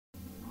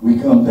We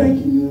come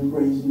thanking you and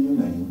praising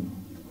your name.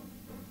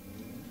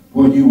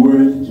 For you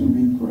worthy to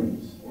be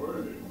praised.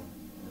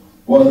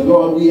 Father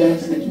God, we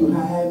ask that you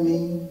hide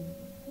me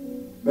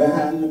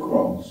behind the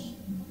cross.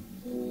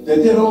 That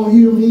they don't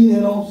hear me, they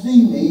don't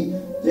see me,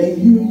 they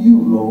hear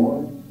you,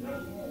 Lord.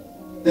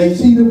 They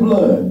see the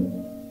blood.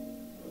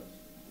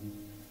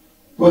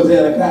 For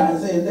Zedekiah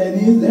says that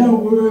is their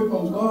word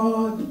from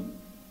God.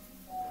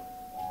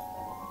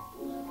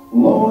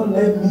 Lord,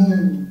 let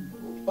me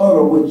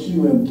utter what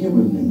you have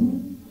given me.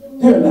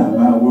 They're not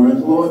my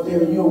words, Lord,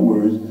 they're your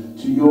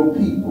words to your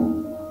people.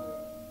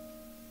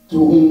 To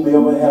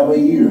whomever have a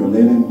ear,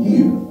 let him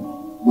hear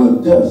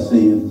what thus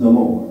saith the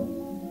Lord.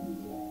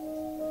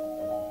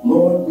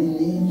 Lord, we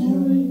need you.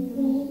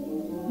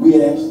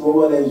 We ask,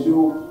 Lord, as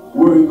your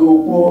word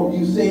go forth,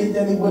 you said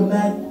that it would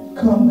not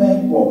come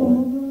back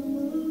void.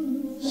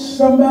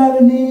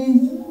 Somebody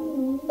needs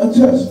a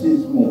touch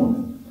this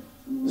morning.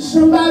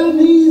 Somebody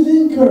needs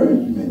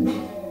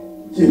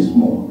encouragement this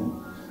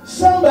morning.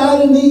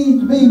 Somebody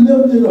needs to be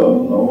lifted up,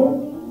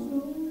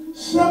 Lord.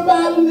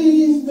 Somebody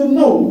needs to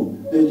know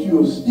that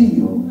you're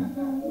still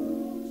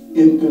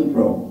in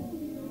control.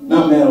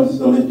 Now,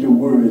 Master, let your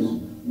words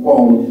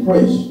fall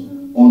afresh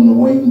on the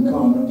waiting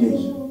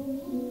congregation,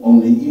 on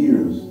the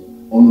ears,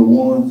 on the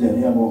ones that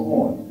have a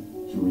heart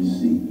to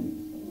receive it.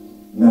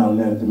 Now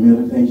let the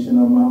meditation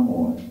of my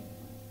heart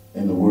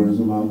and the words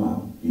of my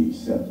mouth be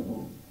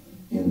acceptable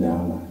in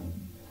thy life.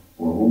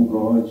 For, oh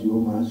God, you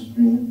are my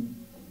strength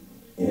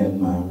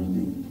and my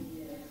redeemer.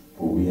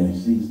 For we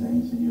ask these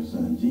things in your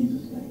Son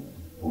Jesus' name,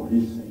 for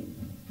his sake.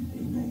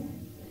 Amen.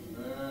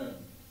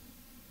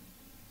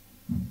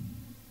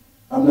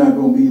 I'm not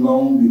going to be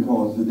long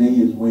because the day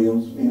is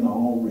well spent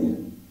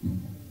already.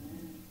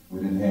 We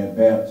didn't have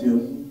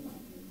baptism.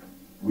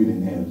 We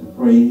didn't have the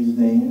praise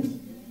dance.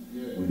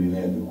 We didn't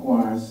have the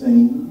choir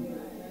sing.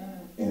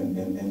 And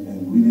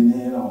we didn't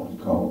have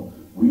altar call.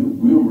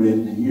 We're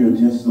ready to hear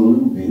just a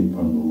little bit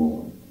from the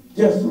Lord.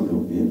 Just a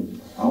little bit.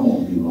 I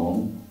won't be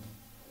long.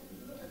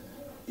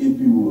 If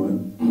you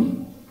would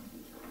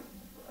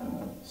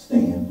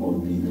stand for the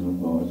reading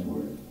of God's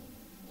word.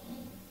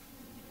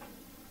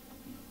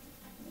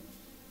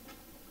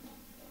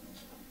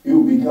 It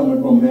will be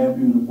coming from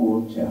Matthew, the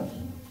 4th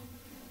chapter,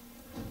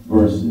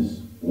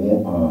 verses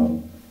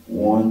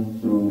 1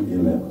 through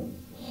 11.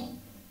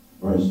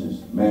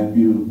 Verses,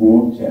 Matthew, the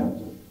 4th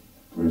chapter,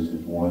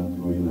 verses 1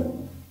 through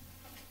 11.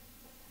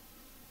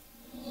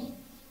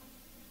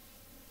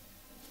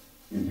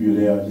 If you're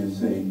there, just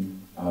say,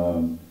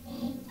 I'm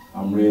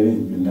ready.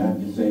 If you're not,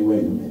 just say, wait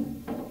a minute.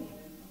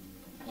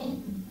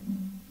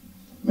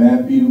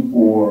 Matthew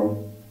 4,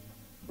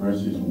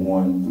 verses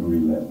 1 through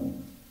 11.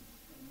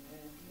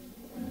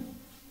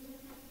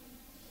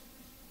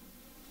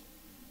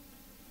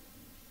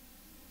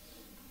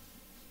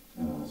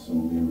 I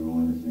assume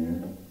everyone is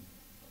there.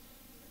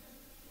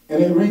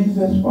 And it reads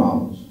as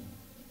follows.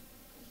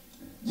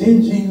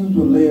 Then Jesus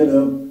was led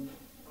up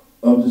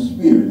of the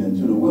Spirit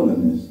into the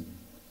wilderness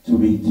to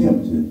be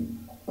tempted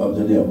of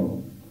the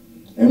devil.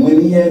 And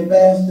when he had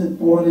fasted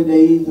 40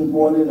 days and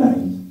 40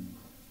 nights,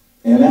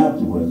 and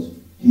afterwards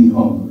he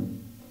hungered.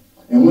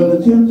 And when the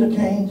tempter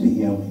came to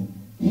him,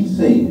 he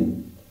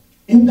said,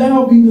 If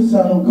thou be the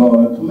Son of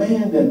God,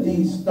 command that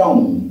these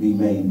stones be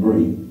made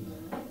bread.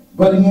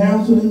 But he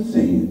answered and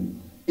said,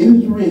 It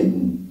is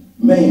written,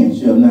 Man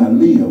shall not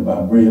live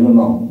by bread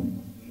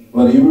alone,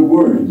 but every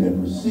word that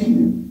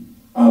proceedeth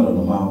out of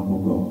the mouth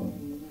of God.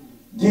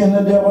 Then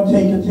the devil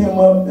taketh him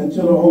up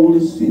into the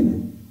holy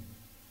city,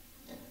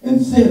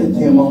 and setteth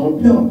him on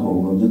the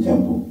pinnacle of the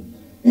temple.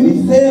 And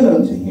he said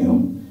unto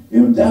him,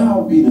 If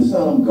thou be the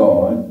Son of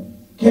God,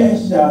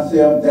 cast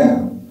thyself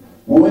down.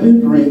 For it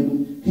is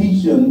written, He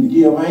shall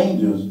give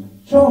angels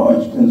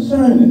charge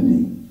concerning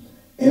thee,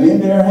 and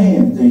in their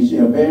hands they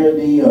shall bear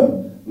thee up,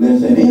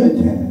 lest at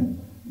any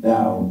time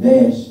thou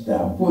dash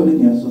thy foot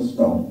against a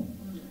stone.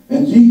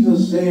 And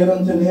Jesus said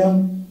unto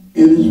them,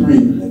 It is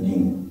written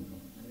again,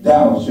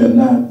 Thou shalt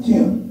not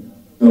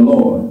tempt the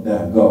Lord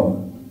thy God.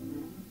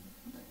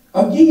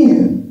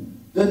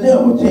 Again, the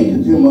devil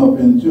taketh him up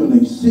into an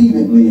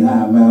exceedingly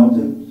high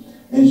mountain,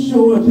 and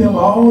showeth him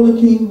all the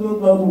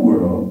kingdoms of the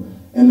world,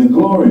 and the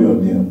glory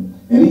of them.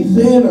 And he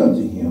said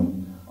unto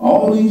him,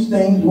 All these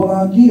things will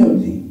I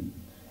give thee,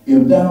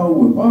 if thou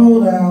wilt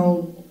fall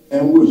down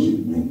and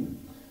worship me.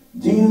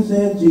 Then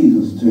said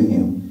Jesus to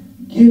him,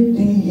 Get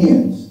thee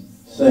hence,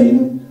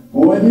 Satan,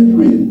 for it is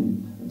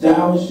written,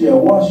 Thou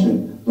shalt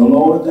worship the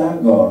Lord thy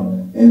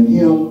God, and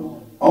him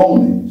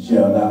only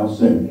shalt thou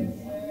serve.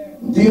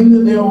 Then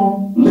the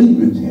devil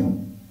leaveth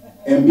him,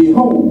 and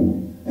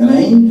behold, and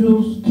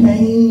angels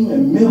came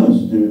and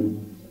ministered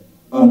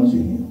unto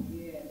him.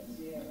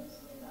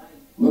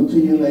 Look to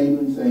your neighbor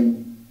and say,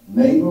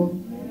 Neighbor,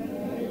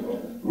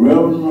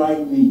 Reverend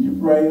Wright needs your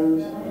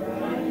prayers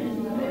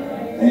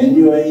and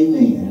your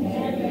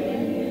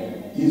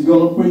amen. He's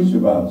going to preach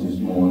about this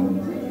morning.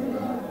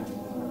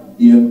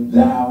 If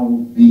thou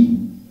be.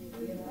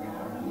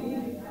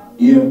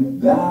 If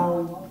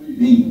thou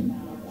be.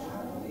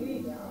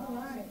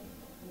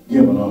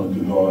 Given unto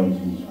the Lord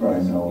Jesus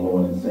Christ, our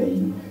Lord and Savior.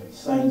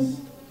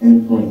 saints,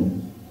 and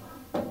friends.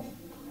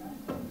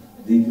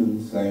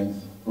 Deacons, saints,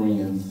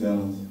 friends,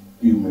 sinners,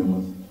 pew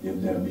members,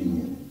 if there be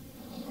any.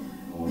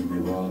 I want to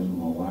give honor to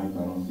my wife.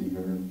 I don't see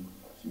her.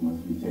 She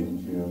must be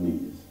taking care of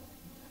Liz.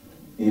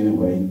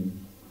 Anyway,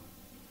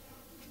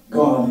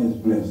 God has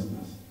blessed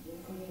us.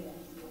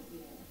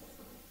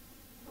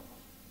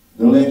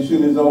 The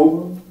election is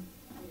over.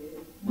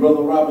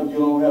 Brother Robert, you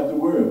don't have to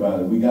worry about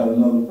it. We got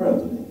another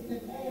president.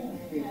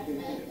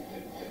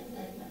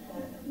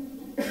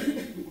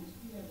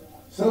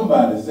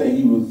 Somebody said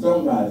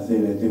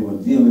that they were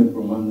dealing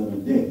from under the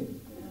deck.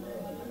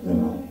 You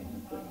know.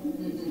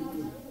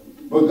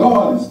 But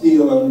God is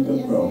still under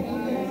control.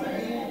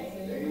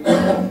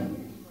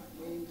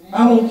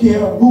 I don't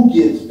care who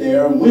gets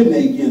there and when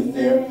they get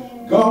there.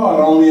 God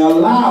only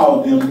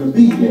allowed them to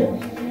be there.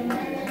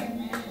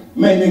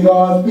 Maybe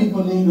God's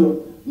people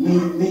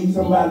need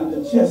somebody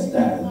to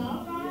chastise.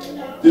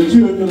 The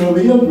children of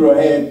Israel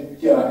had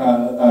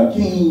the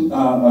king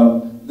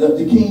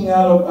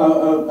out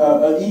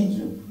of Egypt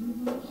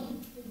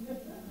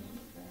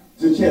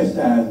to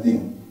chastise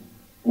them.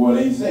 Well,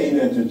 they say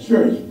that the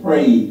church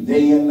prayed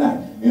day and night.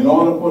 In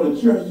order for the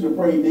church to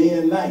pray day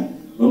and night,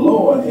 the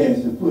Lord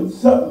has to put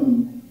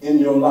something in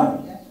your life.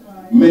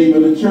 Right. Maybe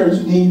the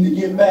church needs to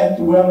get back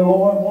to where the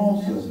Lord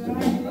wants us to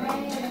be.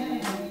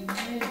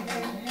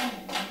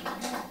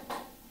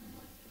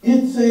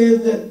 It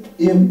says that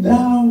if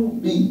thou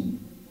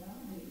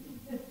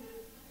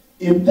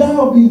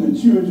be the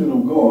children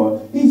of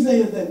God, he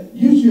says that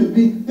you should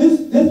be,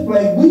 this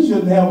place, we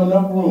shouldn't have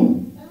enough room.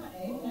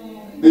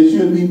 They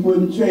should be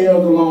putting chairs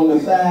along the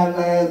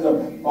sidelines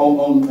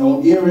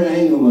on every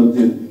angle of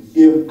this.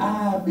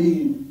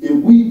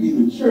 If we be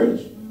the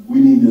church, we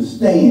need to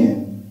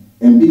stand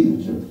and be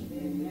the church.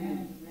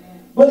 Amen.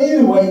 But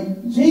anyway,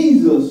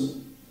 Jesus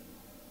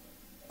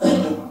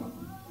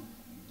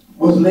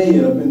was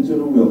led up into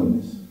the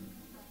wilderness.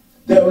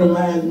 That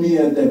reminds me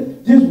of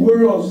that this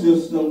world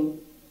system,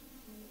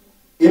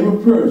 every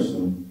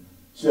person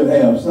should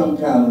have some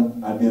kind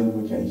of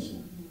identification.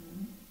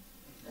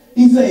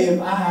 He said,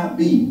 if I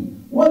be,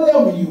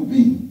 whatever you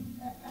be,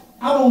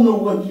 I don't know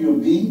what you'll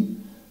be,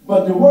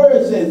 but the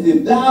word says,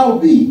 if thou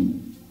be,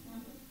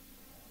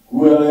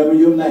 whatever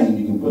your name,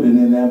 you can put it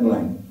in that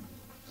blank.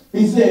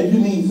 He said you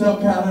need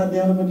some kind of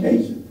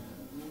identification.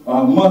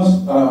 The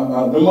most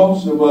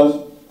of us,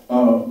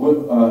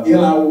 in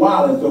our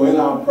wallets or in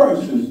our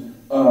purses,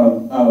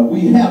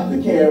 we have to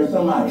carry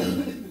some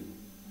items.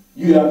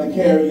 You have to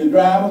carry your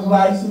driver's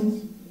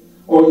license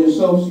or your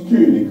social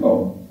security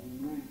card.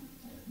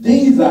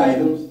 These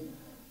items,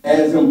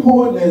 as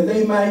important as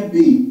they might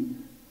be,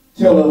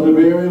 tell us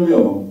very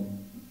little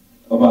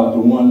about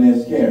the one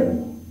that's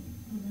carrying.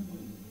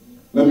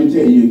 Let me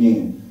tell you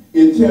again.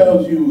 It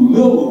tells you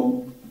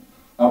little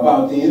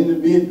about the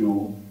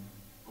individual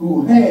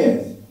who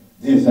has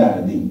this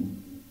ID.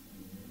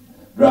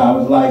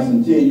 Driver's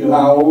license tell you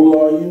how old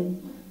are you,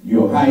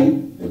 your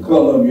height, the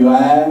color of your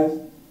eyes,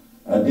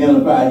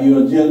 identify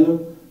your gender,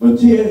 but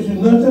tells you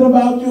nothing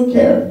about your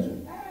character.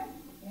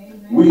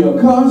 We are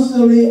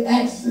constantly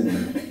asking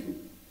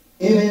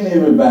any and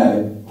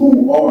everybody,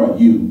 who are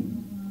you?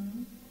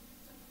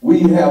 We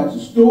have to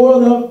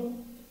store it up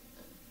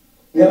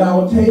in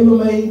our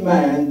tailor-made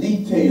mind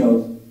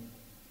details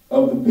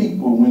of the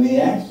people when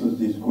they ask us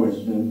this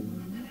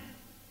question,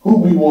 who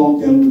we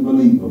want them to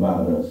believe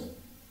about us.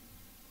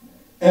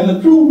 And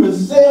the truth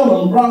is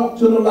seldom brought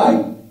to the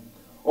light,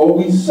 or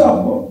we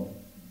suffer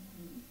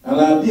an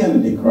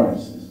identity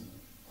crisis.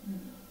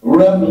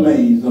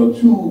 Resumes or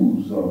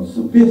tools or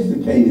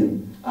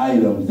sophisticated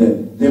items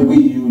that we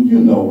use, you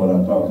know what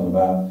I'm talking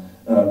about.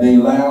 They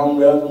lie on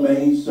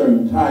resumes,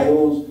 certain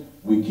titles,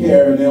 we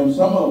carry them.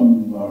 Some of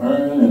them are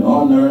earned and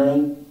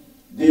unearned.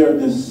 They're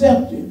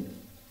deceptive.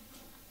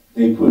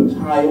 They put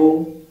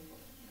title.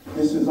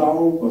 This is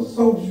all for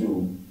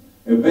social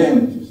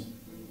advantages.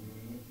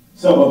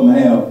 Some of them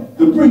have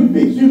the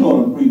prefix. You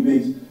know the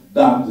prefix,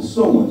 Dr.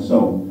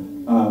 So-and-so,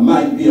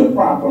 might be a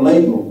proper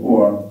label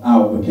for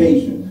our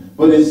vocation.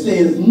 But it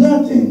says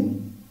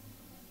nothing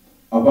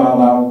about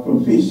our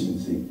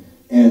proficiency,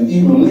 and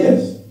even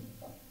less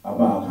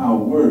about how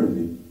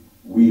worthy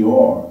we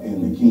are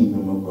in the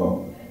kingdom of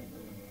God.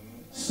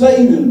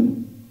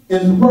 Satan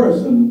is the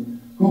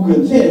person who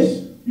can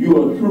test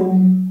your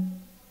true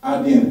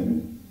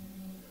identity.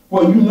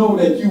 For you know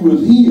that you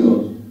was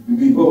healed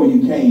before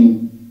you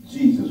came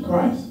Jesus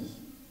Christ.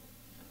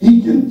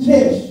 He can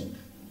test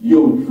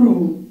your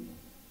true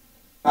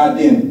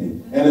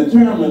identity and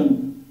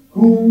determine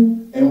who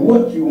and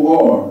what you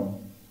are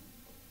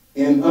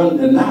in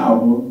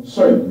undeniable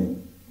certainty.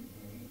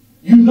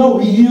 You know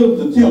he is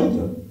the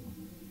tempter,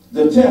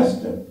 the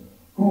tester,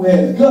 who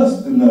has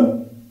guts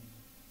enough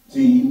to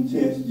even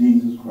test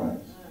Jesus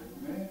Christ.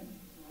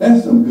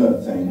 That's some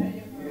guts, ain't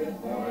it?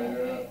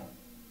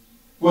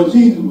 For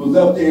Jesus was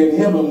up there in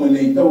heaven when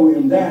they threw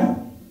him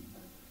down.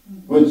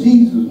 But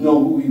Jesus knew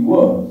who he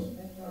was.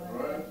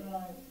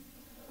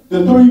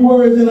 The three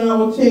words in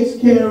our text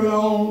carry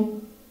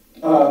on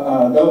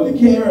of the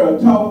carry or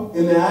talk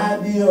in the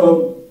idea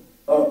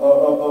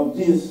of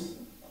this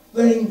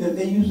things that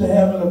they used to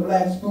have in a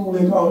black school,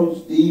 they call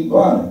it the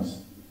Ebonics,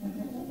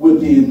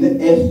 with the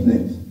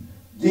ethnics.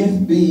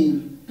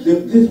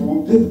 This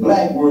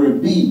black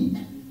word be.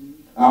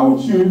 Our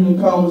children's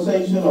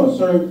conversation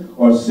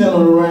or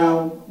centered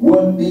around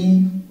what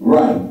be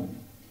right.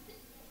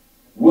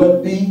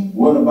 What be,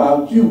 what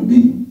about you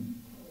be?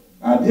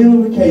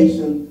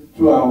 Identification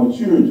to our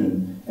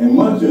children. And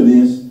much of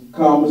this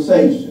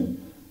conversation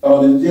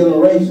or this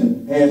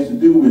generation has to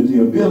do with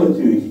the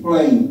ability to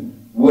explain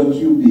what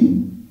you be.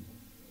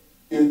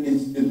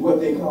 It's what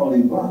they call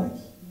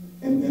Ebonics.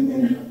 And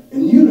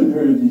you done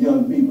heard the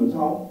young people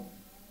talk.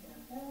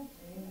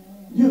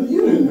 You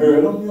didn't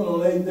hear them. You know,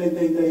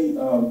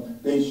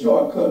 they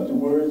shortcut the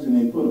words and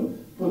they put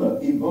a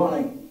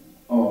Ebonic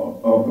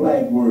or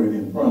black word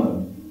in front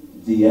of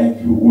the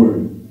actual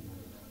word.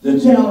 The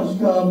challenge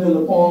comes in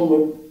the form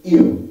of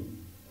if.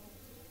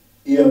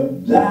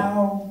 If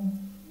thou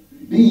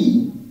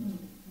be.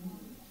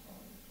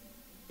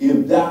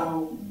 If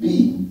thou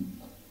be.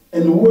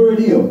 And the word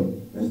if,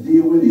 let's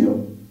deal with if.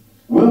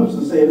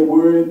 Webster said the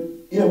word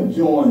if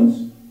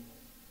joins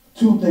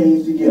two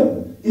things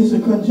together. It's a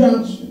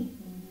conjunction.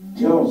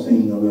 Y'all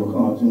seen the little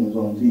cartoons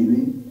on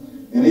TV.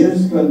 And it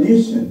is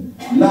conditioned,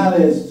 not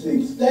as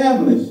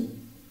established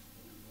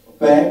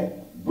fact,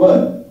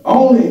 but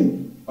only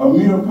a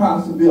mere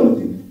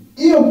possibility.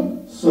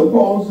 If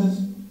supposes,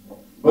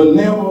 but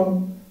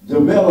never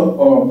develop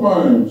or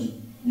affirms,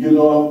 you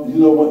know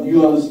what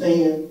you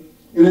understand?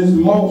 It is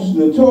the most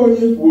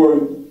notorious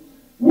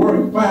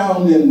work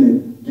found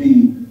in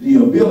the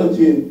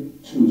ability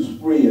to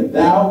spread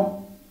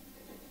doubt,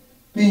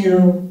 fear,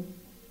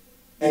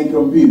 and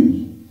confusion.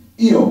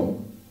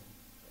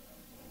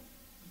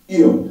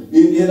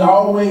 It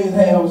always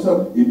has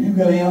something. If you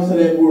can answer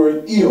that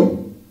word,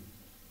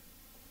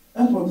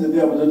 that's what the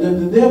devil does.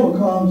 The devil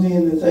comes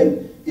in and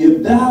say,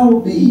 if thou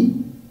be,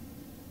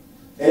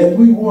 as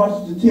we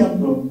watched the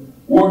tempter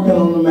working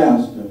on the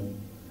master,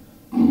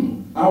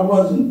 I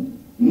wasn't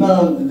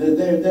none.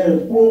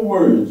 There's 4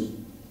 words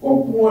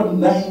or 4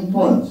 name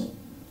fronts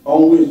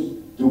on which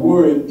the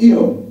word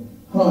if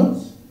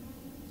hunts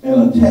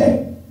and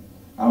attack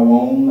our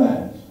own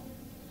lives.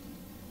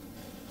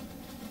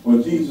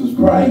 For Jesus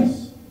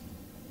Christ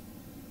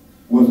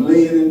was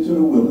led into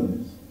the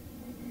wilderness.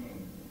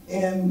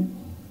 And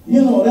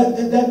you know,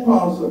 that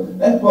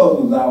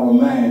puzzles our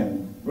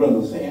mind,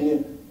 Brother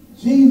Samuel.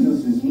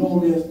 Jesus is no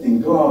less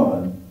than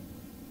God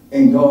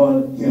and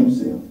God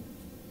himself.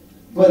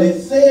 But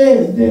it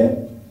says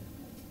that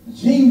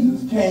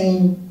Jesus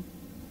came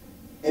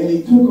and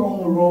he took on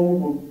the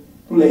robe of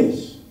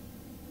flesh.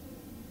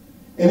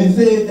 And it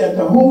says that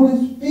the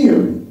Holy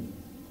Spirit,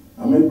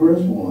 I'm in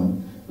verse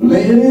 1,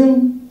 led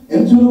him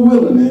into the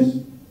wilderness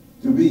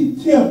to be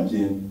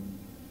tempted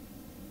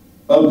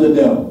of the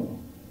devil.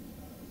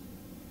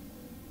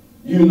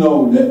 You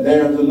know that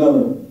there's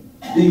another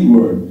D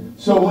word.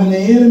 So when the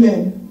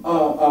enemy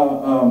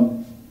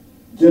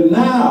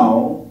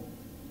denial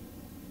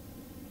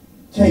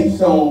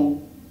takes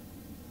on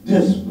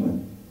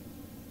discipline.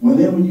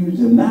 Whenever you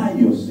deny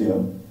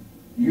yourself,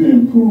 you're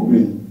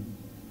improving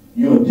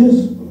your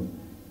discipline.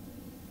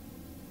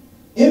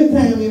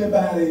 Anytime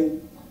anybody,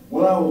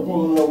 when I was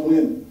growing up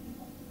with,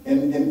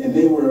 and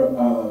they were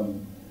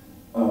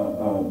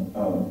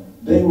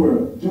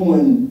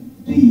doing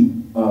the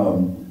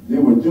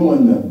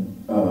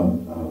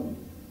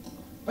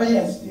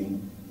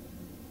fasting.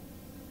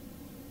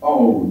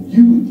 Oh,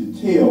 you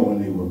could tell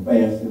when they were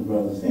fasting,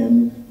 Brother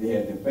Samuel. They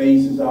had their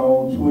faces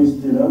all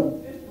twisted up.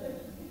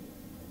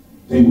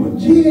 They would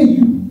tell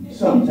you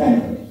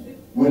sometimes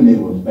when they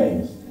was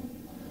fasting.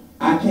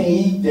 I can't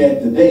eat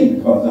that today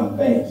because I'm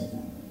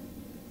fasting.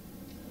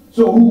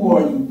 So who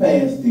are you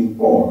fasting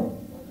for?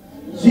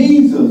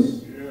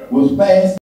 Jesus was fasting.